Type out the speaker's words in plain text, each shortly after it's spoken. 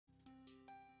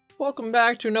welcome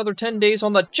back to another 10 days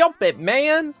on the Jump It,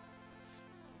 man!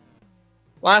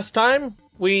 Last time,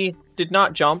 we did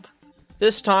not jump.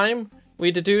 This time, we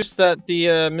deduced that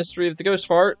the mystery of the ghost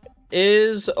fart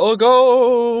is a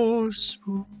ghost.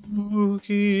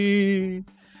 Spooky.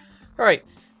 Alright,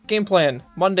 game plan.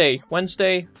 Monday,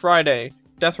 Wednesday, Friday,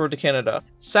 Death Road to Canada.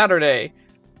 Saturday,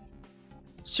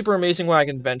 Super Amazing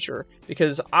Wagon Adventure,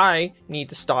 because I need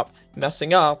to stop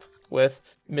messing up with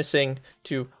missing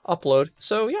to upload.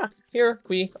 So yeah, here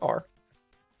we are.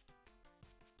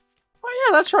 Oh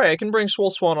yeah, that's right, I can bring Swole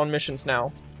Swan on missions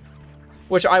now.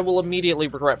 Which I will immediately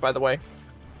regret, by the way.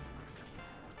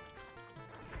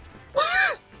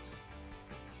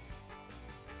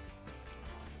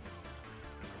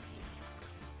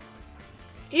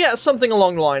 Yeah, something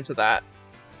along the lines of that.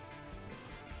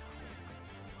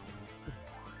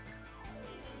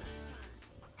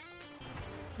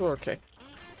 Okay.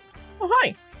 Oh,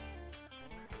 hi!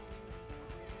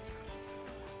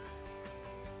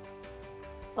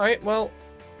 Alright, well...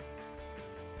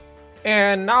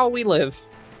 And now we live.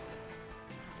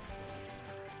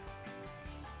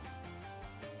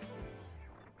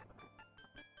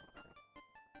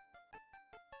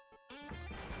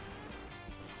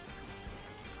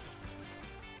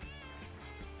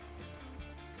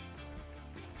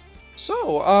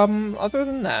 So, other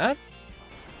than that...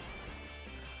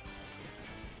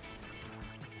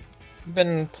 I've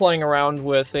been playing around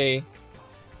with a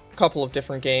couple of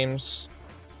different games.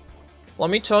 Let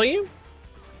me tell you,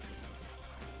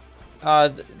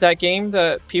 that game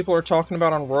that people are talking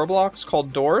about on Roblox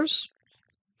called Doors,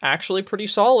 actually pretty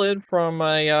solid from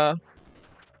a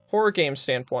horror game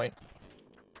standpoint.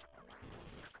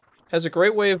 Has a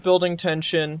great way of building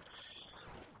tension.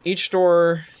 Each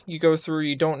door you go through,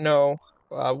 you don't know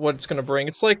what it's gonna bring.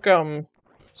 It's like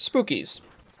Spookies,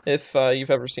 if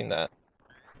you've ever seen that.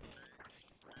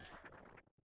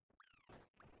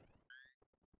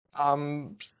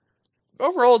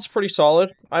 Overall, it's pretty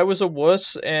solid. I was a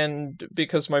wuss, and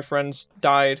because my friends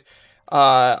died,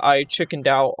 I chickened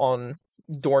out on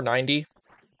door 90.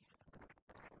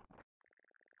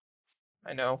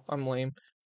 I know, I'm lame.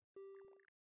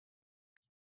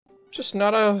 Just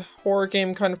not a horror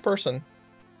game kind of person.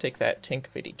 Take that, tank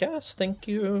of 80 gas, thank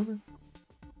you.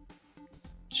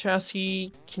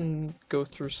 Chassis can go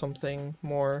through something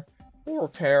more. We'll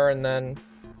repair and then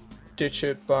ditch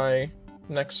it by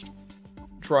next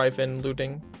drive-in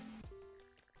looting.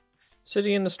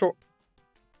 City in the store.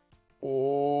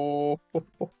 Oh,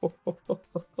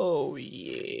 oh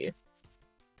yeah.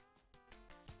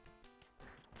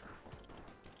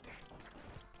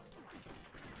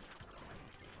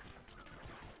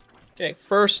 Okay,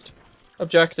 first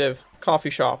objective, coffee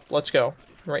shop. Let's go,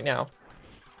 right now.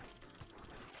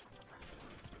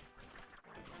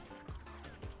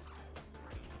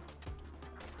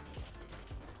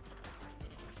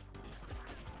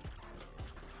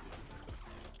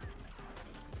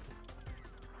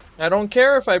 I don't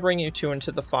care if I bring you two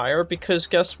into the fire, because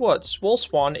guess what? Swole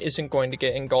Swan isn't going to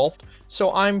get engulfed,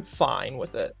 so I'm fine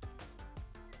with it.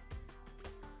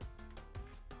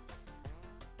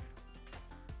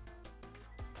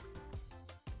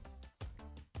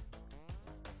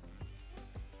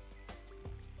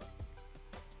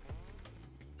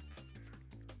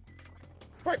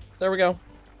 Right, there we go.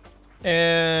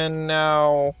 And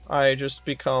now I just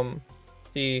become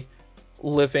the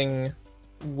living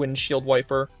windshield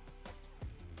wiper.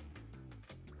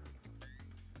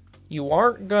 You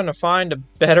aren't gonna find a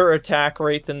better attack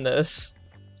rate than this.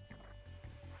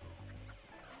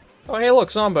 Oh hey look,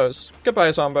 zombos. Goodbye,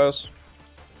 zombos.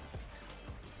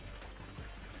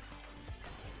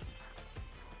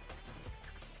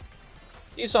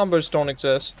 These zombos don't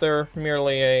exist, they're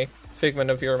merely a figment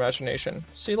of your imagination.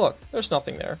 See look, there's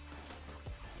nothing there.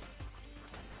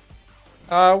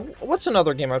 What's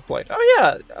another game I've played? Oh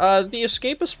yeah, The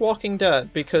Escapist Walking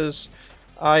Dead, because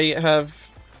I have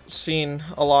seen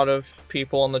a lot of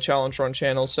people on the Challenge Run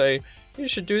channel say, you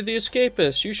should do The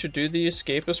Escapist, you should do The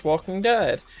Escapist Walking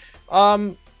Dead.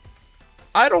 I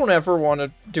don't ever want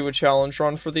to do a challenge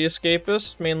run for The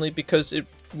Escapist, mainly because it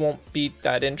won't be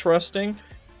that interesting.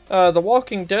 The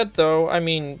Walking Dead, though, I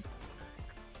mean,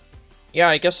 yeah,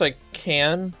 I guess I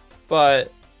can,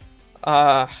 but,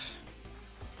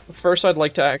 first I'd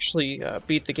like to actually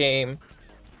beat the game,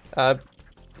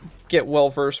 get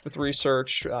well-versed with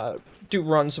research, do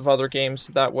runs of other games,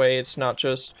 that way it's not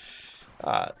just,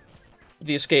 The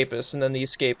Escapist, and then The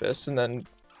Escapist, and then,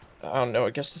 I don't know, I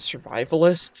guess the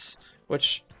Survivalists,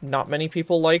 which not many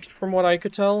people liked from what I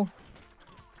could tell.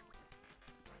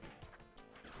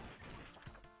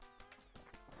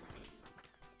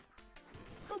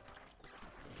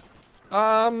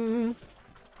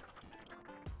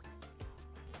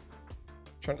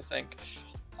 trying to think.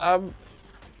 Um,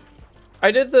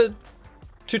 I did the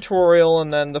tutorial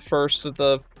and then the first of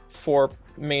the 4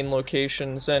 main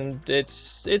locations, and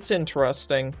it's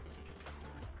interesting.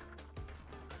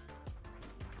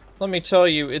 Let me tell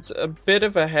you, it's a bit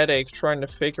of a headache trying to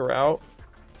figure out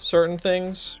certain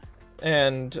things,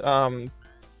 and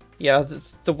yeah,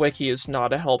 the wiki is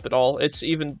not a help at all. It's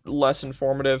even less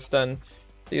informative than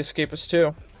The Escapist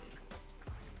 2.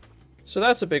 So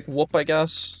that's a big whoop, I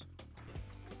guess.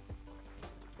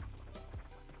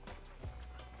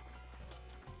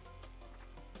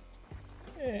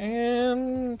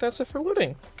 And that's it for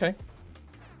looting. Okay.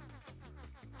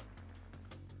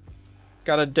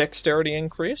 Got a dexterity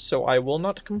increase, so I will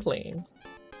not complain.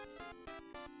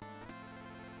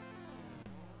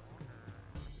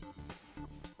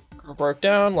 Broke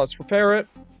down, let's repair it.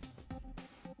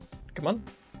 Come on.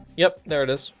 Yep, there it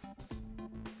is.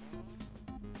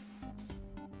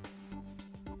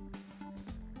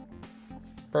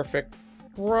 Perfect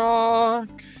rock.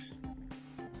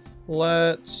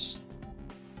 Let's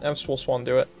have Swan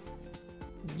do it.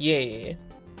 Yeah.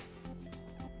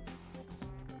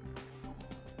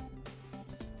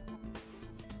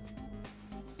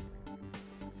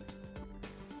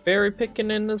 Berry picking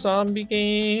in the zombie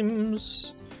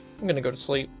games. I'm gonna go to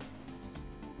sleep.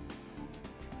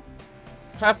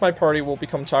 Half my party will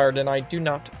become tired, and I do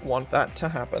not want that to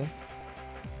happen.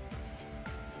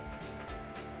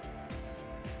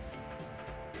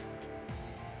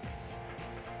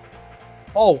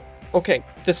 Oh, okay,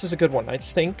 this is a good one. I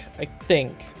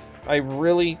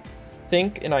really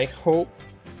think, and I hope.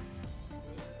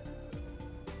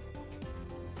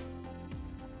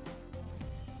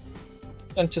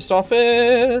 Dentist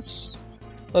office!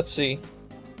 Let's see.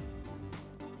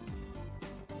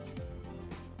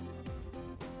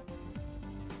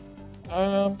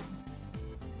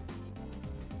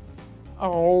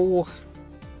 Oh.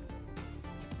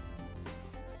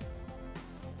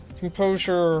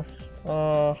 Composure,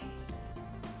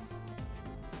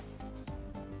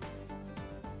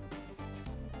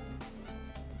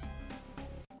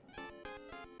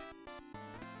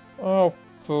 Oh,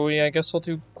 phooey, I guess I'll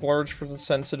do Gorge for the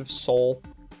Sensitive Soul.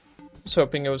 I was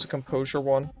hoping it was a Composure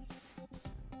one.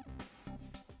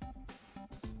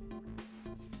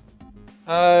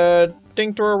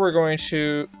 Dinkdor, we're going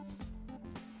to...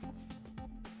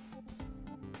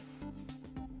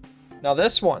 Now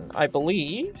this one, I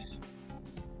believe...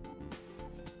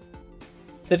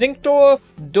 The Dinkdor,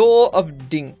 Door of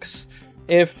Dinks.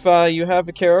 If you have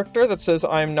a character that says,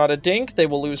 I'm not a dink, they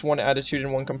will lose 1 attitude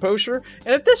and 1 composure.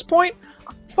 And at this point,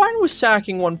 I'm fine with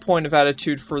sacking 1 point of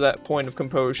attitude for that point of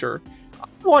composure. I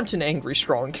want an angry,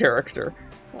 strong character.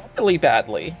 Really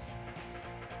badly.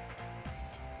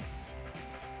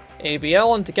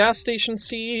 ABL into gas station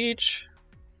siege.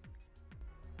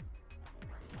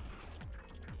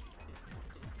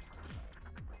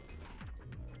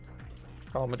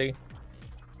 Comedy.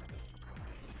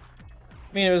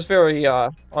 I mean, it was very,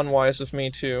 unwise of me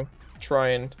to try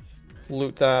and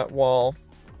loot that while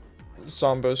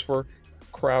zombos were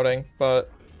crowding,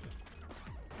 but...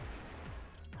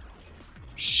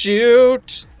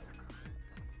 Shoot!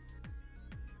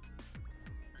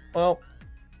 Well,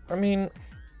 I mean,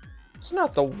 it's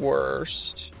not the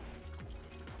worst.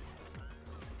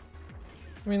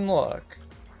 I mean, look.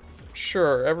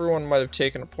 Sure, everyone might have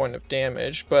taken a point of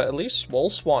damage, but at least Swole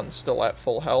Swan's still at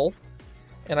full health.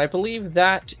 And I believe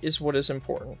that is what is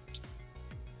important.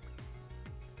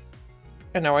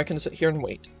 And now I can sit here and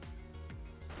wait.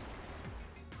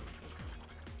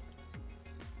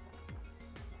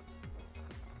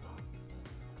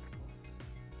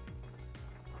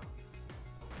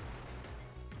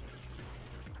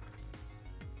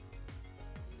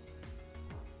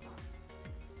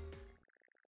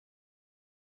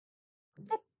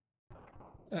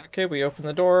 Okay, we open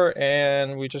the door,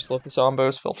 and we just let the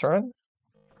zombos filter in.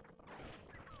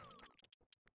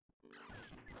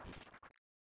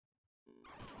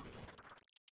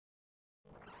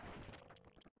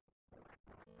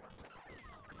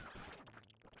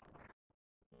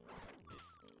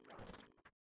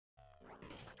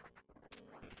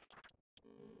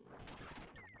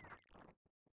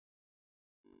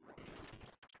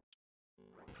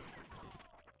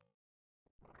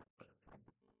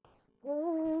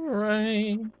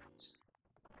 Alright.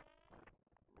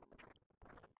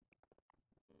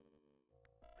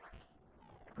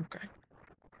 Okay.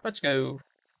 Let's go.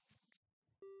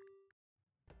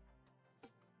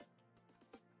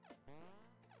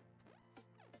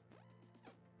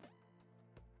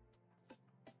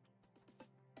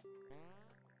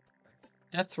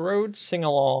 Death Road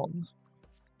Sing-Along.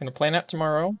 Gonna plan that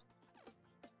tomorrow.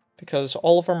 because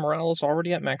all of our morale is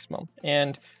already at maximum,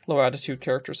 and low attitude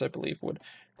characters, I believe, would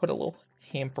put a little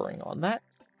hampering on that.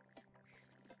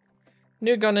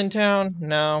 New gun in town?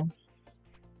 No.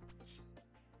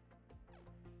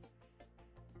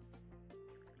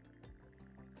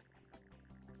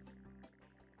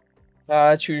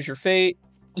 Choose your fate.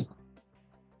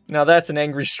 Now that's an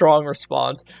angry, strong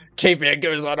response. Caveman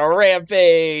goes on a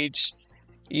rampage!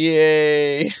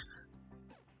 Yay!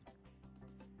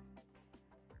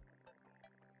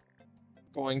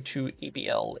 Going to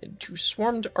ABL into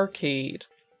Swarmed Arcade.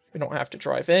 We don't have to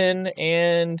drive in,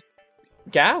 and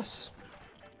gas.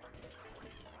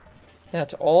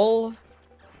 That all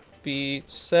be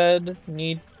said,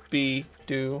 need be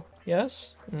do.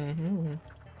 Yes? Mm-hmm.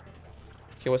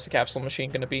 Okay, what's the capsule machine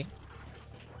gonna be?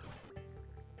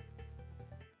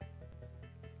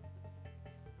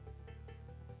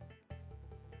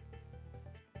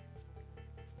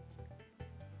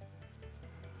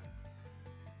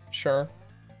 Sure.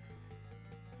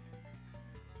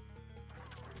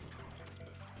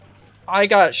 I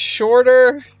got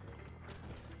shorter,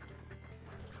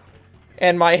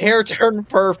 and my hair turned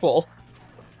purple.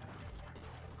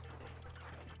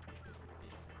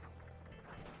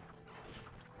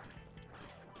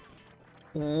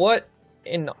 What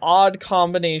an odd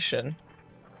combination.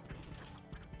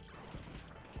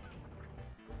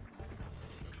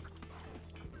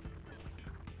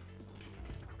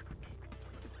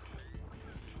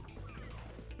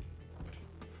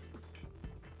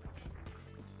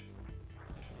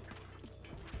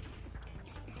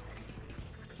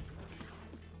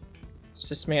 Let's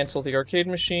dismantle the arcade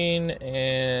machine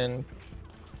and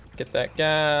get that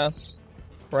gas.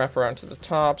 Wrap around to the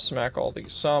top, smack all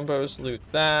these zombos, loot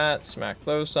that, smack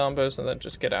those zombos, and then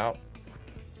just get out.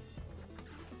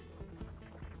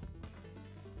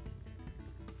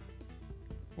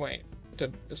 Wait,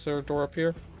 is there a door up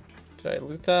here? Did I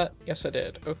loot that? Yes, I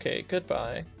did. Okay,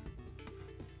 goodbye.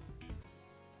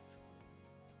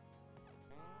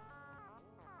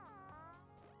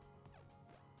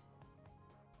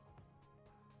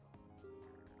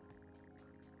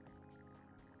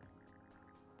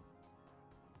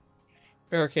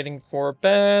 Barricading for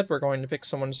bed. We're going to pick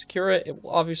someone to secure it. It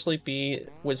will obviously be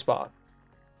Wizbot.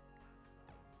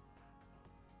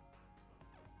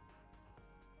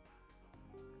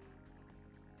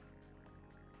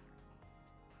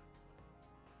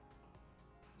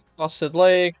 Busted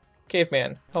leg.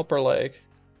 Caveman, help her leg.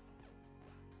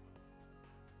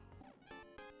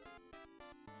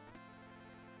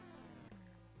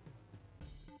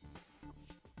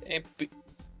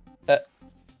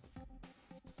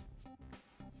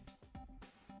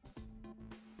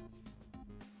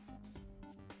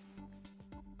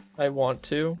 I want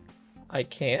to. I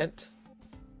can't.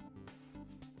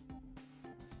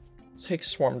 Take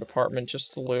Swarm Department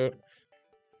just to loot.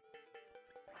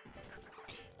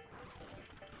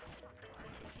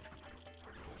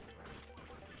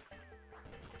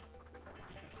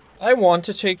 I want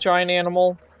to take Giant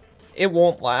Animal. It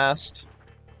won't last.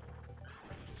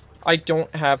 I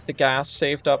don't have the gas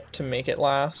saved up to make it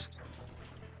last.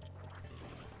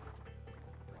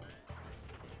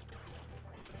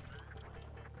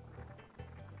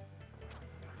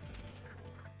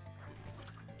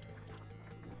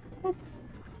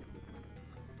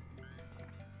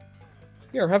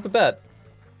 Here, have a bet.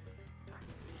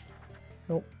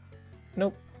 Nope.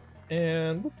 Nope.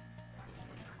 And... whoop.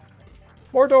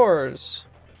 More doors!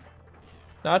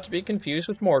 Not to be confused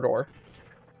with Mordor.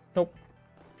 Nope.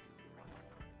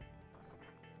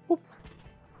 Whoop.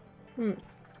 I'm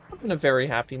in a very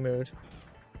happy mood.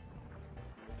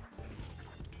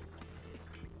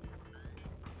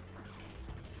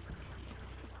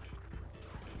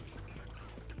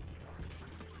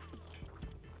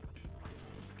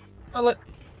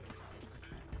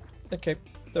 Okay,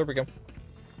 there we go.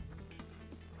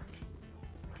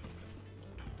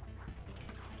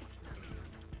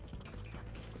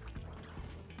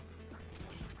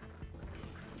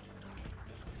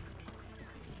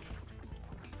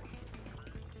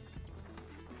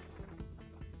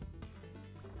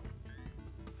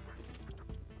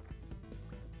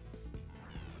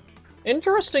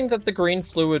 Interesting that the green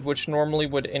fluid, which normally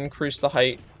would increase the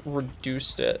height,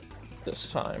 reduced it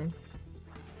this time.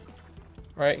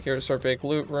 Alright, here's our big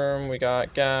loot room. We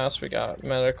got gas, we got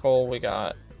medical, we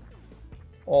got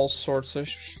all sorts of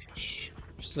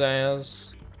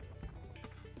zazz.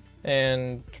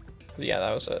 And yeah,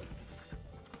 that was it.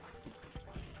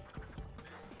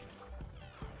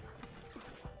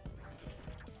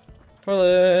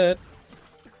 Toilet!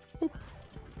 Boop.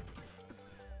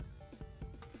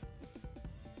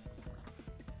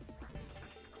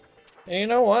 You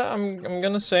know what? I'm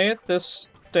gonna say it. This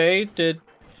day did.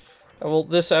 Well,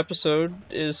 this episode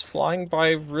is flying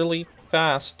by really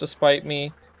fast, despite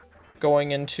me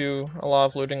going into a lot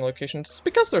of looting locations. It's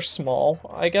because they're small,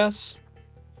 I guess.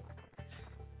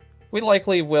 We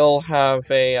likely will have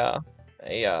a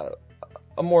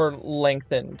a more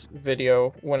lengthened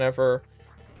video whenever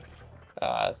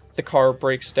the car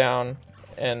breaks down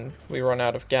and we run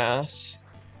out of gas.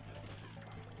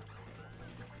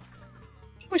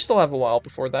 We still have a while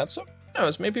before that, so who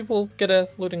knows, maybe we'll get a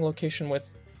looting location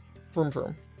with Vroom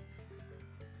Vroom.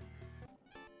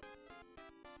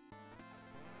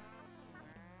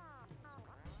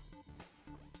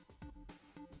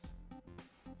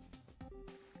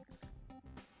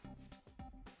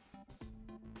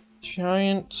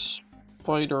 Giant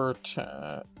spider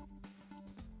attack.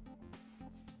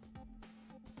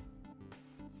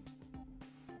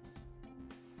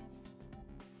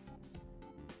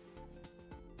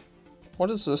 What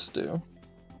does this do?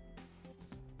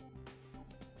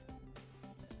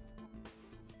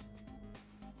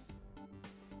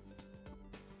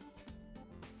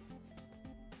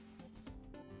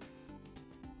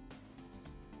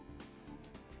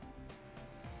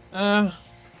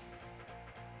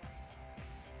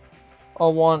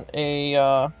 I'll want a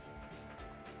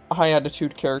high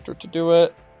attitude character to do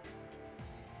it.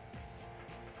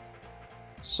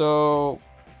 So,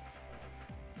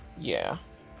 yeah.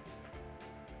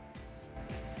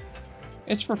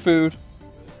 It's for food.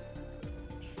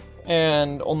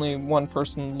 And only one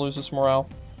person loses morale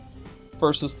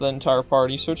versus the entire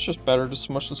party, so it's just better to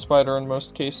smush the spider in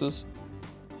most cases.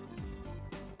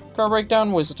 Car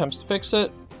breakdown, Wiz attempts to fix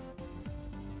it.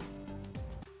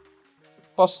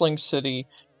 Bustling city.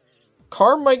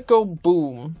 Car might go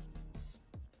boom.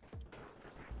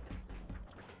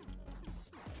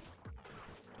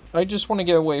 I just want to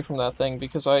get away from that thing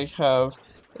because I have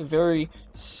a very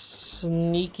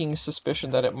sneaking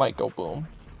suspicion that it might go boom.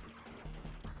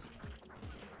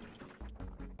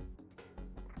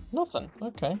 Nothing.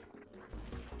 Okay.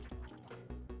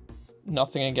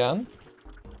 Nothing again.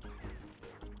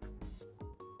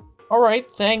 Alright,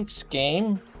 thanks,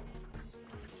 game.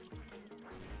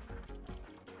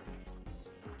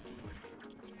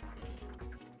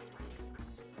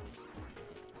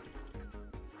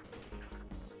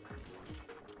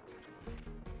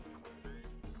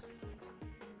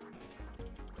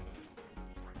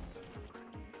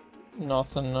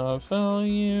 Nothing of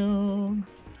value.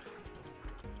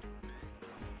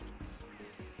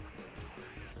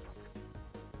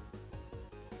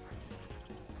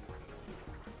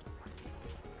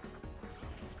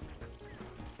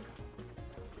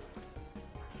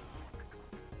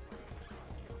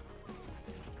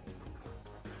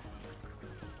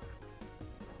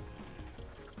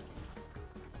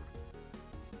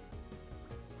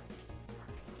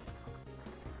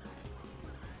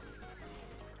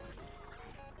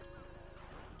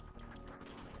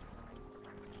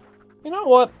 You know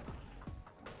what?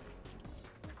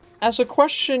 As a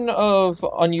question of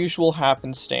unusual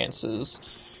happenstances,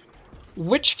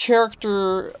 which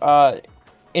character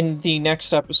in the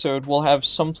next episode will have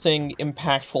something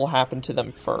impactful happen to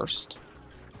them first?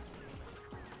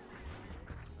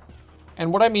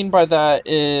 And what I mean by that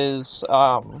is,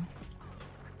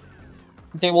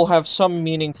 they will have some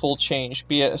meaningful change,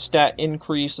 be it a stat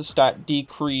increase, a stat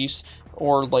decrease,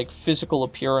 or like physical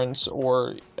appearance,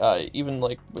 or even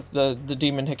like with the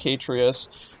demon Hecatrius,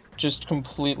 just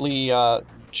completely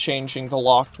changing the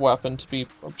locked weapon to be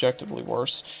objectively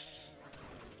worse.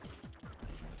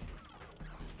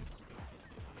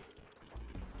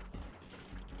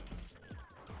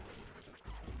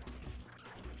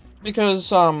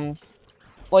 Because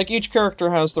like each character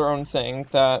has their own thing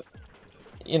that,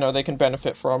 you know, they can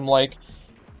benefit from. Like,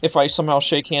 if I somehow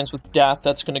shake hands with Death,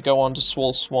 that's going to go on to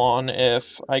Swole Swan.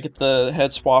 If I get the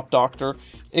head swap doctor,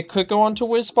 it could go on to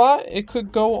Wizbot, it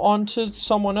could go on to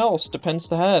someone else, depends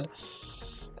the head.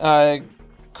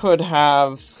 Could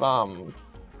have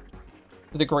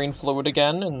the green fluid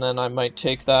again, and then I might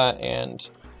take that and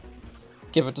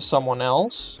give it to someone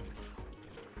else.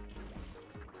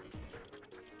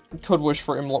 Could wish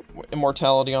for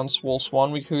immortality on Swole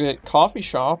Swan. We could get Coffee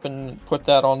Shop and put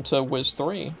that onto Wiz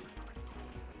 3.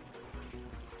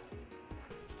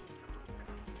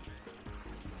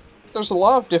 There's a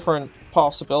lot of different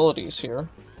possibilities here.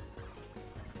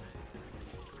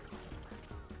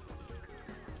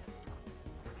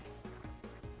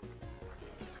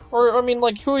 Or, I mean,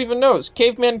 like, who even knows?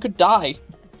 Caveman could die.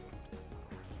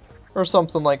 Or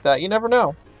something like that. You never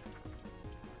know.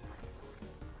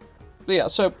 But yeah,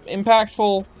 so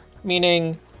impactful,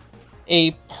 meaning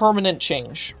a permanent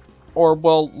change. Or,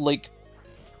 well, like,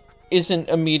 isn't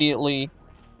immediately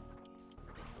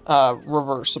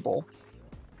reversible.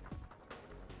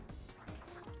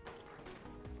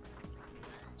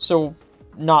 So,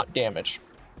 not damage,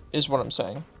 is what I'm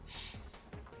saying.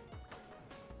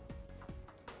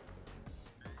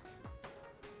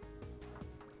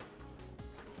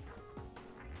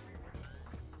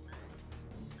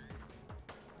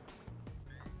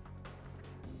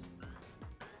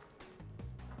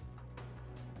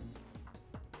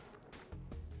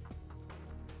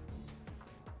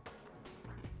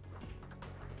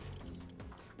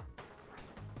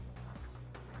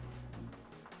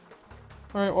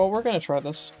 Alright, well, we're gonna try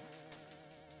this.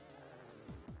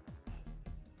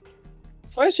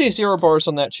 If I see 0 bars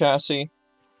on that chassis...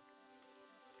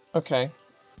 Okay.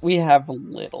 We have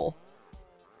little.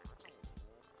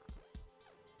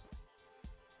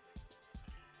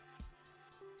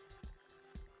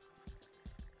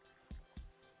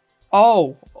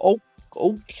 Oh,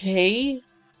 okay.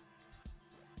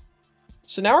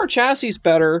 So now our chassis is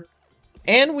better,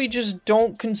 and we just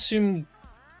don't consume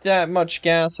that much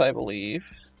gas, I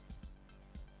believe.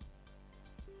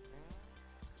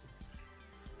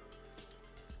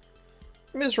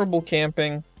 Miserable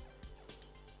camping.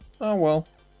 Oh well.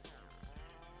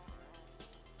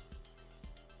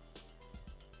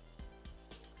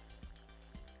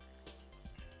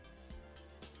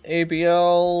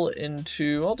 ABL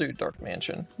into... I'll do Dark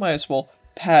Mansion. Might as well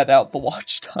pad out the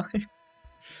watch time.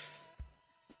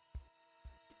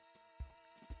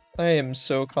 I am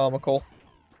so comical.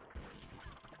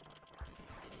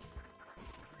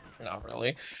 Not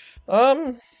really.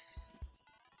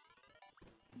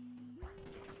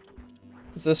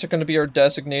 Is this gonna be our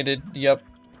designated, yep,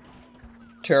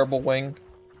 terrible wing?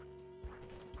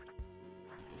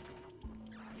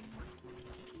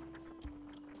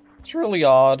 It's really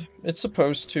odd. It's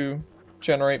supposed to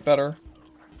generate better.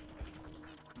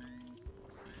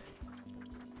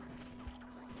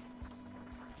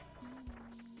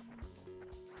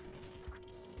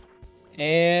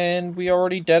 And we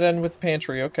already dead end with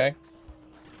pantry, okay.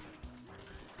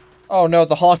 Oh no,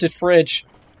 the haunted fridge.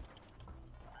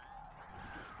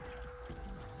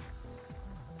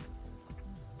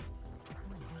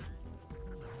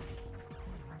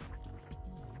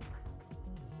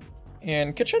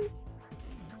 And kitchen?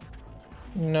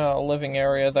 No, living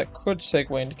area. That could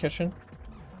segue into kitchen.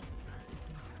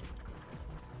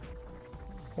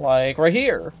 Like right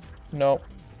here. Nope.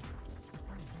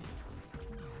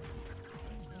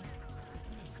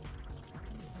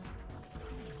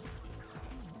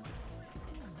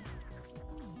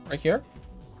 Right here?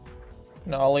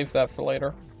 No, I'll leave that for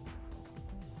later.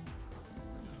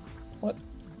 What?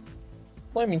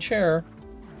 Flaming chair?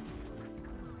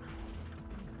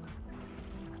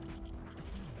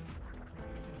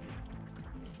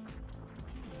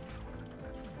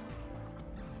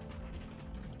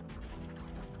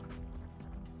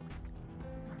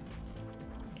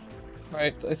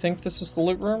 Right, I think this is the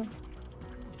loot room.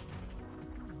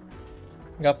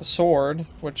 We got the sword,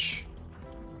 which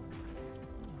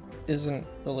isn't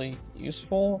really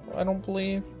useful, I don't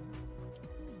believe.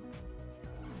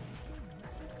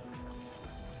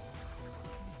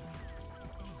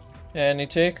 Any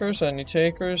takers? Any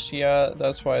takers? Yeah,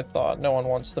 that's what I thought. No one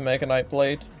wants the Mega Knight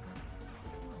Blade.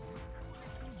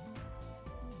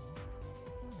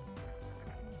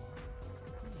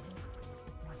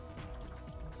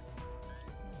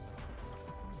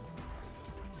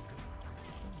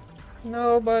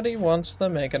 Nobody wants the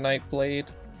Mega Knight Blade.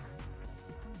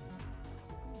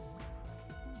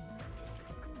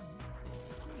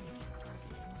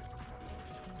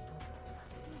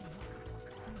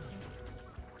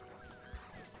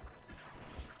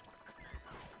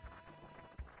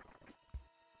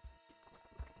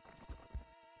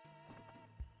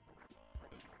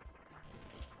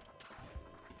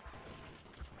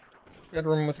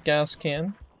 Bedroom with gas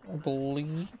can, I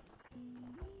believe.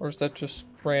 Or is that just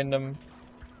random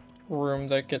room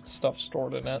that gets stuff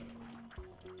stored in it?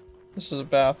 This is a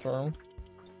bathroom.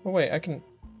 Oh wait, I can...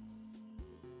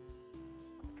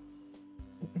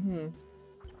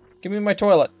 Give me my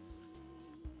toilet!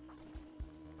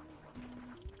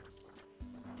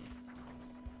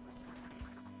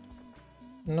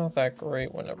 Not that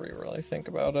great whenever you really think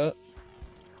about it.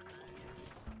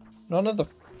 None of the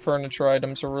furniture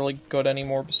items are really good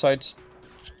anymore besides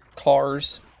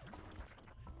cars.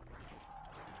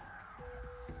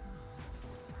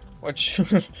 Which,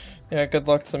 yeah, good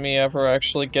luck to me ever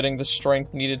actually getting the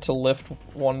strength needed to lift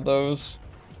one of those.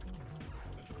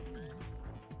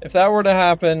 If that were to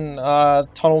happen,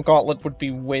 Tunnel Gauntlet would be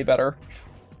way better.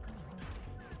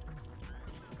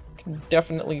 Can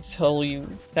definitely tell you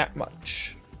that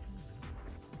much.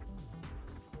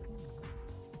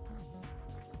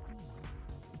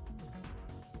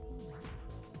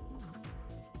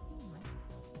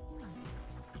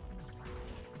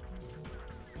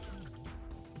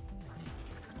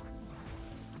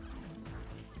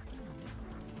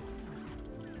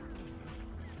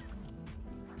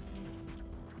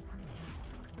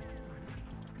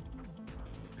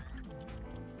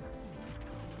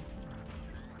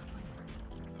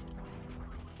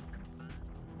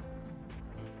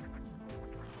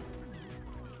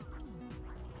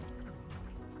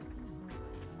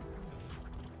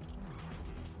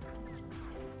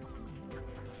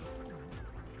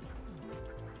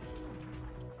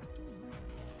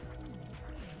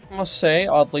 I must say,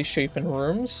 oddly shapen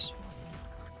rooms.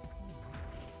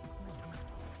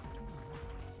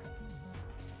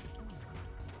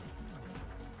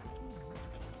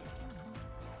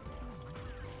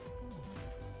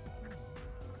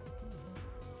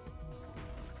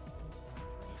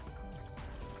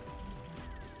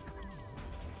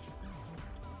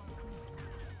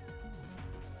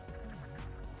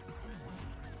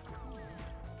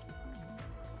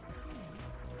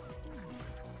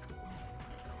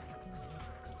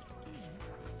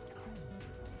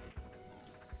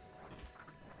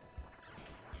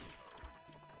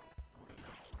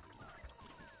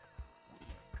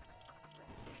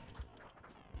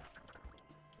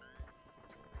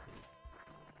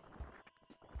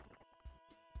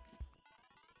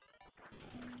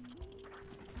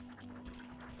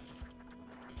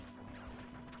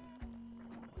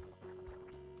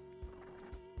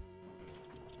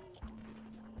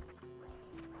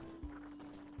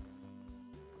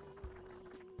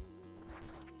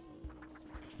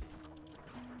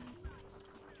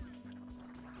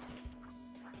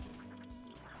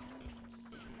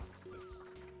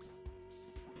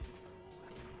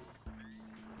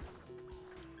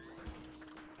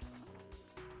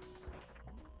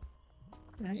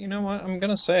 You know what? I'm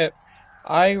gonna say it.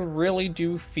 I really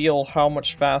do feel how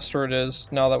much faster it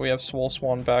is now that we have Swole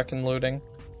Swan back in looting.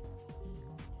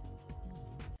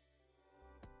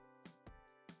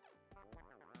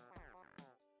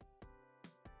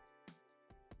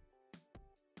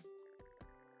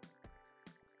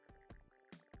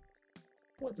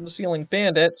 Welcome to Ceiling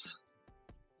Bandits.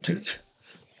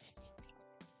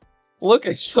 Look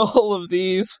at all of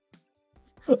these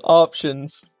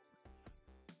options.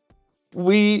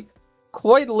 We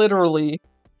quite literally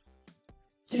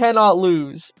cannot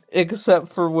lose except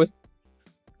for with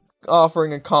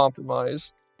offering a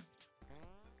compromise.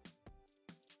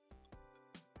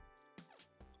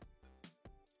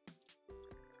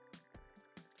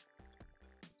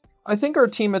 I think our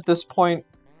team at this point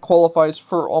qualifies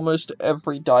for almost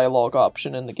every dialogue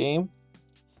option in the game.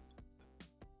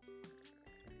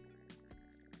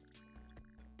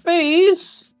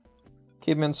 Bees!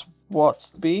 Caveman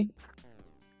swats the bee.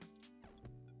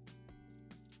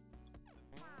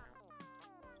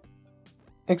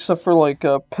 Except for, like,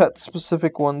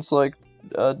 pet-specific ones, like,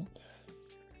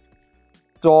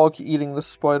 dog eating the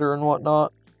spider and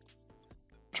whatnot.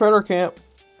 Trader camp.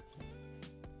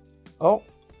 Oh.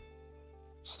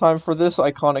 It's time for this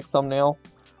iconic thumbnail.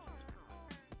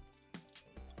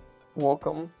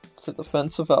 Welcome to the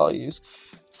Fence of Values.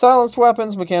 Silenced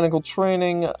weapons, mechanical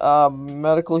training,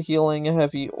 medical healing,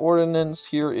 heavy ordnance.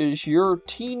 Here is your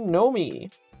Teen Nomi.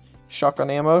 Shotgun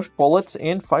ammo, bullets,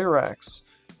 and fire axe.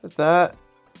 With that,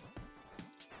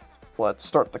 let's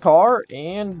start the car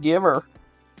and give her.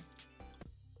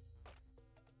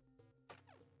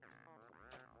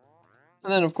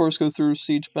 And then, of course, go through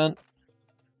Siege Vent.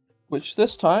 Which,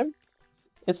 this time,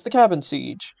 it's the Cabin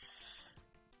Siege.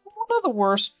 One of the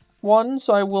worst ones,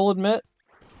 I will admit.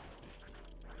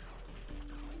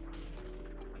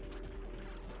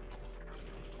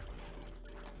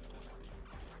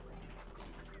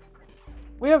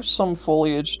 We have some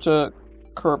foliage to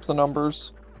curb the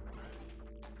numbers.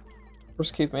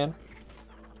 Where's Caveman?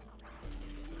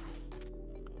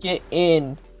 Get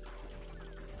in.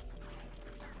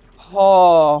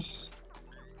 Oh.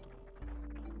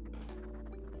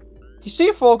 You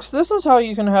see, folks, this is how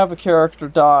you can have a character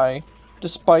die,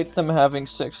 despite them having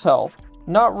 6 health.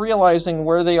 Not realizing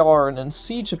where they are in a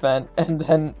siege event, and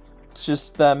then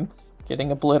just them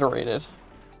getting obliterated.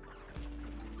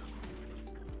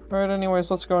 Alright,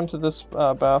 anyways, let's go into this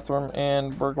bathroom,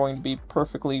 and we're going to be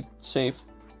perfectly safe,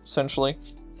 essentially.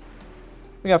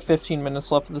 We got 15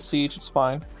 minutes left of the siege, it's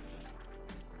fine.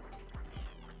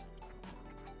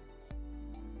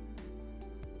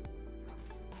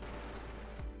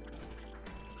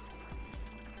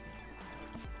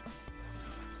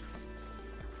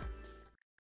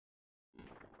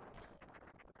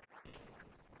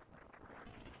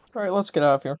 Alright, let's get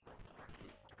out of here.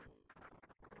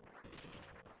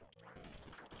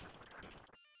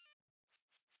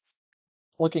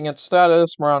 Looking at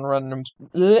status,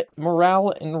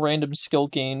 morale and random skill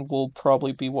gain will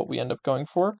probably be what we end up going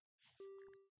for.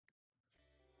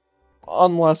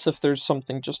 Unless if there's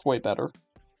something just way better.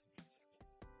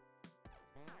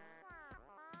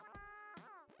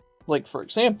 Like, for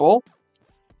example...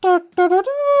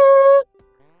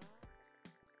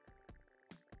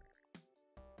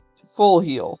 Full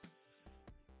heal.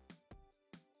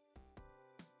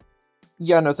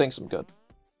 Yeah, no thanks, I'm good.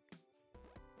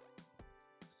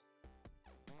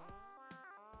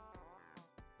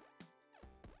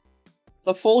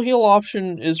 The full heal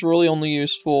option is really only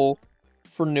useful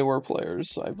for newer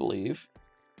players, I believe.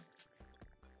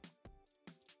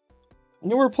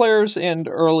 Newer players and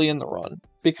early in the run,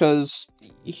 because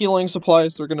healing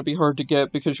supplies are going to be hard to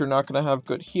get because you're not going to have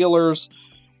good healers.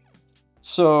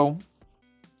 So,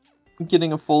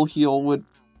 getting a full heal would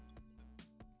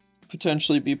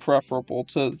potentially be preferable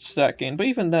to stat gain. But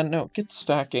even then, no, get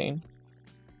stat gain.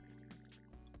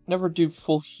 Never do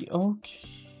full heal.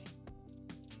 Okay.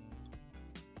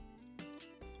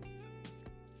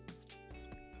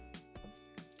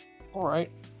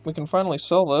 Alright, we can finally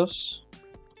sell this.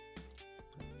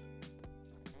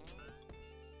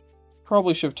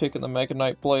 Probably should have taken the Mega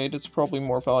Knight Blade, it's probably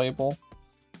more valuable.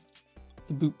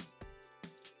 The boot.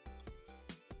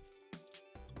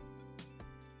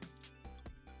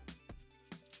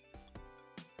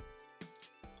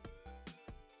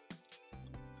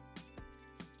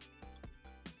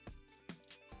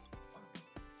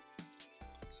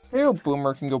 Air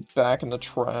Boomer can go back in the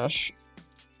trash.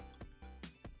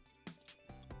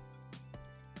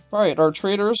 Alright, our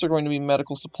traders are going to be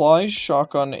medical supplies,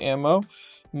 shotgun ammo,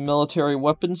 military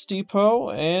weapons depot,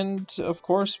 and of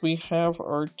course we have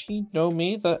our tea no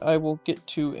me that I will get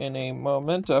to in a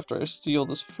moment after I steal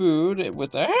this food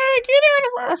with hey, get out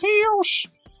of our house!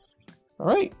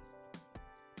 Alright.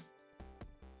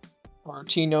 Our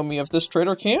tea no me of this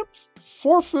trader camp,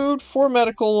 4 food, 4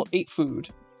 medical, 8 food.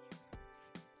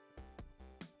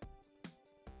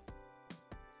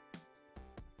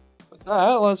 With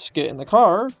that, let's get in the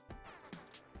car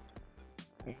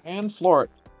and floor it.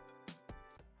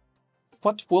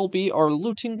 What will be our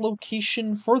looting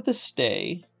location for this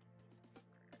day?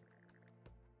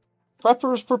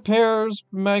 Preppers Prepares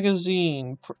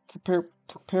Magazine.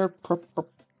 Prepare.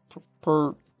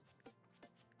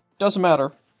 Doesn't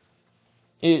matter.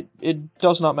 It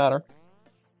does not matter.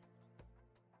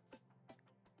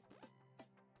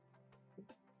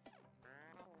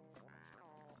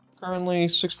 Currently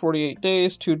 648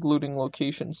 days, 2 looting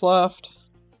locations left.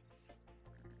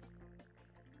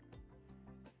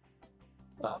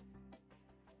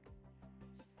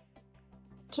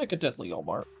 Take a deadly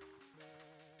Walmart.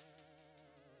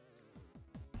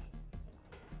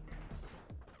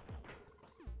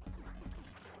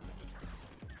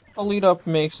 A lead up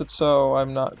makes it so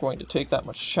I'm not going to take that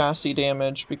much chassis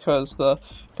damage because the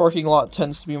parking lot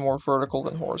tends to be more vertical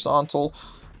than horizontal.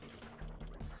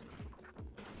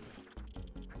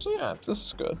 So yeah, this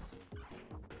is good.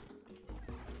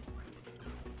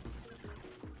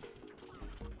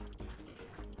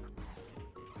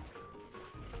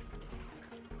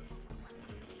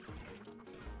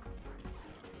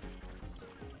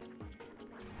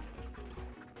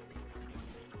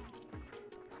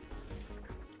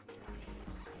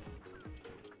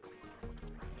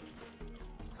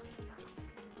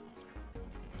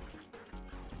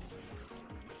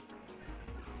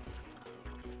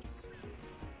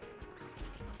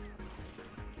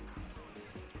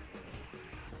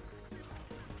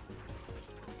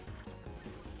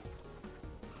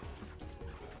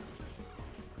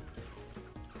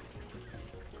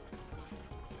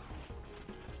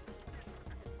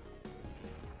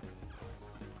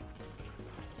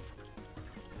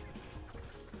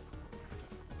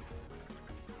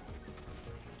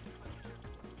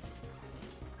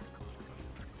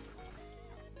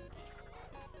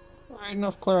 Alright,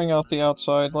 enough clearing out the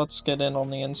outside, let's get in on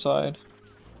the inside.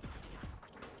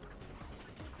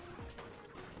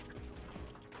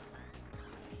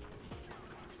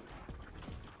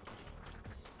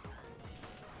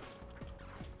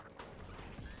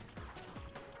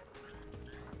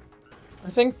 I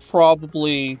think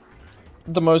probably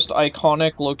the most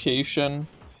iconic location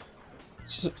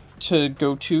to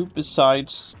go to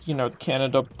besides, you know, the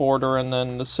Canada border and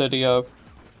then the city of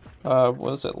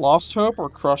was it Lost Hope or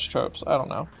Crushed Hopes? I don't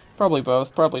know. Probably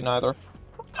both. Probably neither.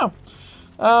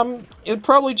 No. It'd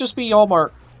probably just be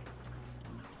Walmart.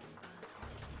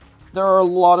 There are a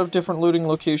lot of different looting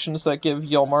locations that give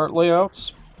Walmart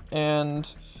layouts,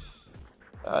 and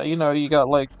you know, you got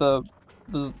like the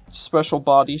special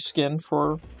body skin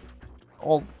for a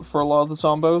lot of the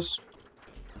zombos.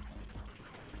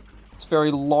 It's very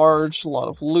large, a lot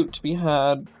of loot to be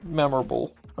had,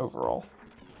 memorable overall.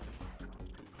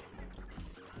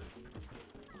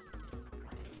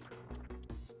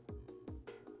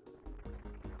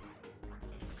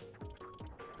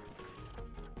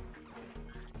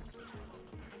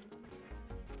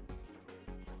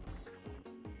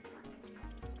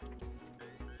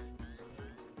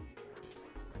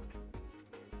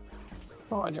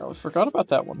 Oh, I nearly forgot about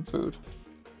that one food.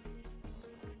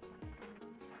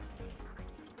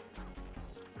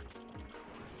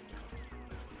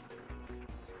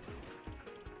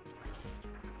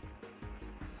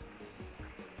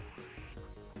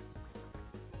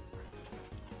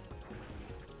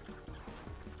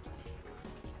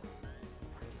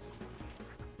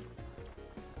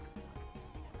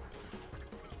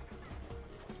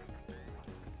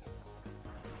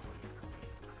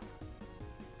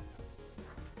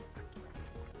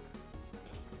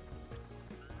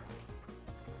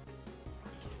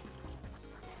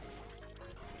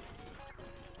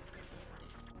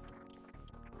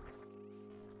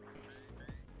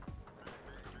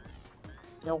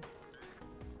 Yep.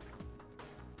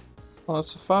 Oh,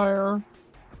 that's a fire.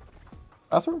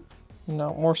 Bathroom?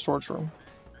 No, more storage room.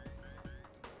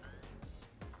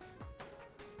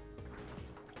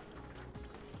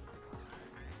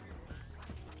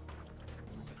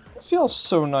 It feels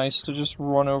so nice to just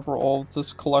run over all of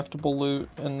this collectible loot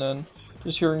and then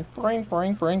just hearing bring,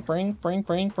 bring, bring, bring, bring,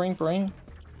 bring, bring, bring.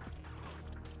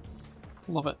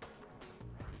 Love it.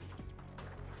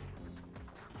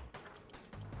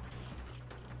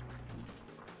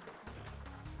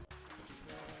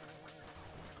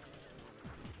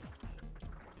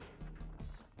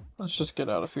 Let's just get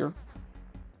out of here.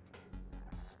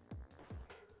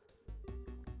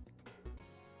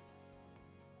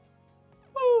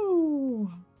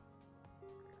 Woo!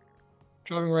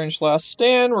 Driving range last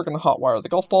stand. We're gonna hotwire the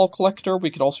golf ball collector.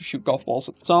 We could also shoot golf balls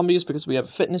at the zombies because we have a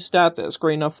fitness stat that is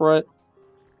great enough for it.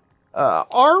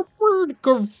 Armored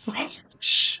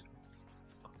garage.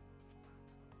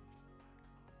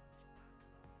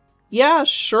 Yeah,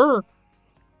 sure.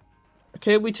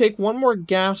 Okay, we take one more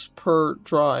gas per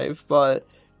drive, but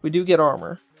we do get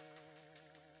armor.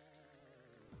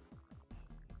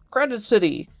 Granite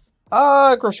City.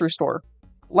 Grocery store.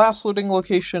 Last looting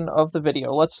location of the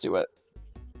video. Let's do it.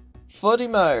 Fuddy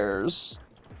Myers.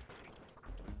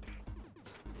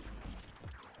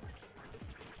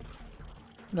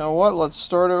 Now what? Let's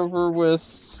start over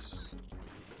with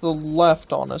the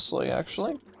left, honestly,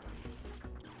 actually.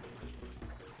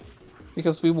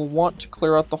 Because we will want to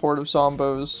clear out the horde of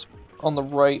zombos on the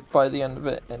right by the end of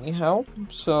it anyhow,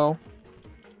 so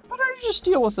why don't you just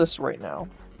deal with this right now?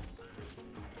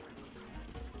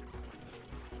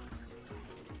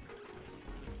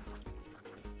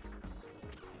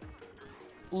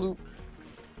 Loot.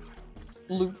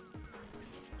 Loot.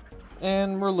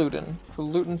 And we're looting. For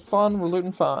looting fun, we're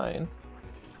looting fine.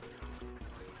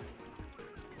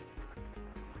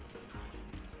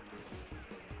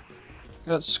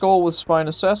 Got skull with spine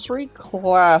accessory.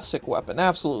 Classic weapon.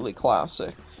 Absolutely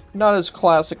classic. Not as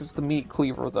classic as the meat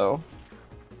cleaver, though.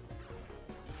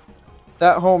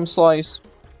 That home slice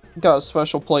got a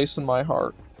special place in my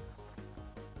heart.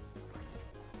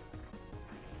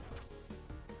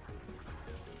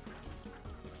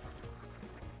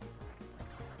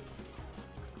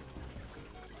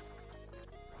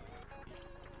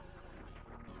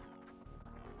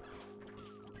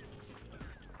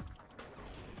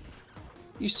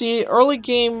 You see, early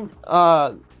game,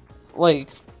 like...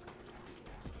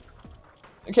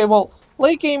 Okay, well,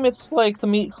 late game it's like the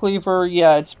meat cleaver,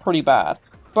 yeah, it's pretty bad.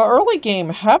 But early game,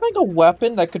 having a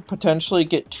weapon that could potentially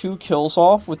get 2 kills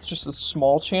off with just a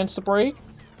small chance to break,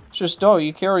 it's just, oh,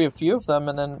 you carry a few of them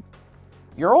and then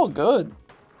you're all good.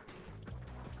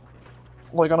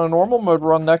 Like, on a normal mode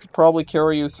run, that could probably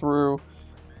carry you through,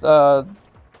 like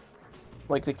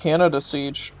the Canada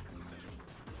Siege.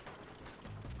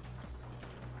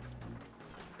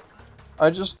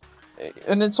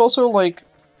 And it's also like,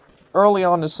 early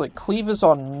on, it's like, cleave is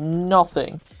on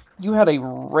nothing. You had a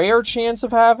rare chance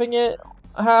of having it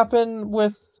happen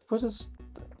with, what is,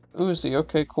 Uzi,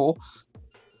 okay, cool.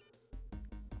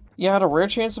 You had a rare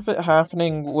chance of it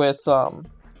happening with,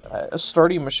 a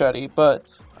sturdy machete, but,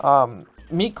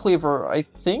 meat cleaver, I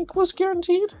think, was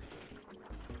guaranteed?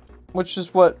 Which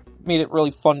is what made it really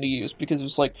fun to use, because it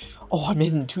was like, oh, I'm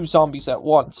hitting 2 zombies at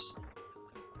once.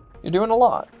 You're doing a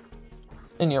lot.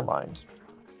 In your mind.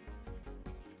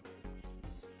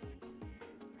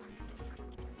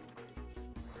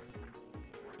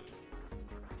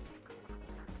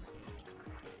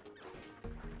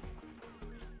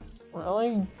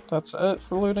 Really? That's it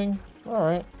for looting?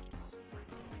 Alright.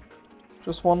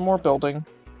 Just one more building.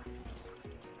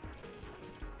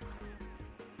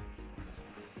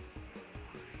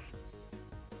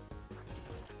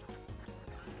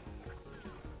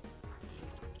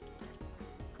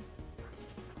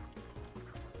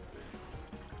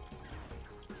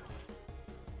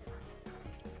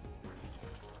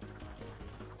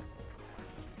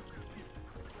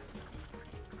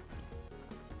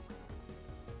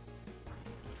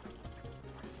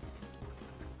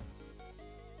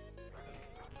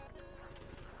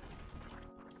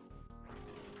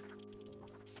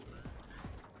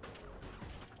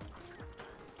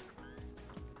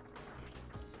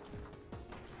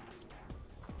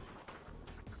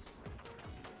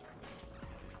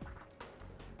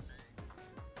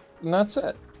 And that's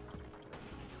it.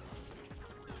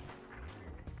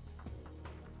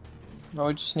 Now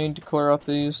we just need to clear out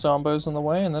these zombos in the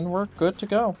way, and then we're good to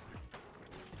go.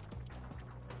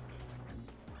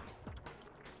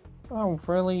 Oh,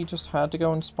 really? You just had to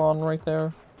go and spawn right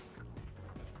there?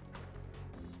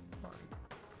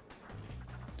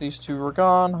 These two were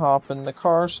gone. Hop in the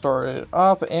car, start it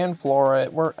up, and floor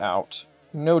it. We're out.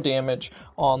 No damage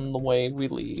on the way we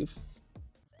leave.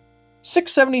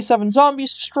 677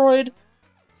 zombies destroyed,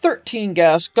 13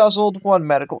 gas guzzled, 1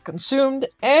 medical consumed,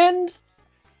 and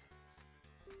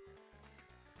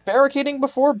barricading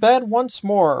before bed once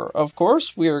more. Of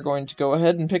course, we are going to go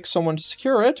ahead and pick someone to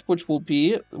secure it, which will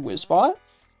be Wizbot.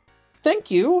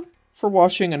 Thank you for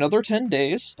watching another 10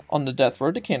 days on the Death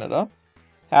Road to Canada.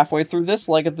 Halfway through this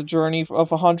leg of the journey of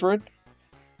 100.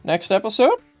 Next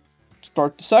episode,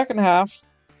 start the second half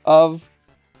of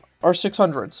our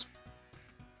 600s.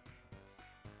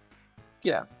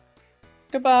 Yeah.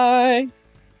 Goodbye!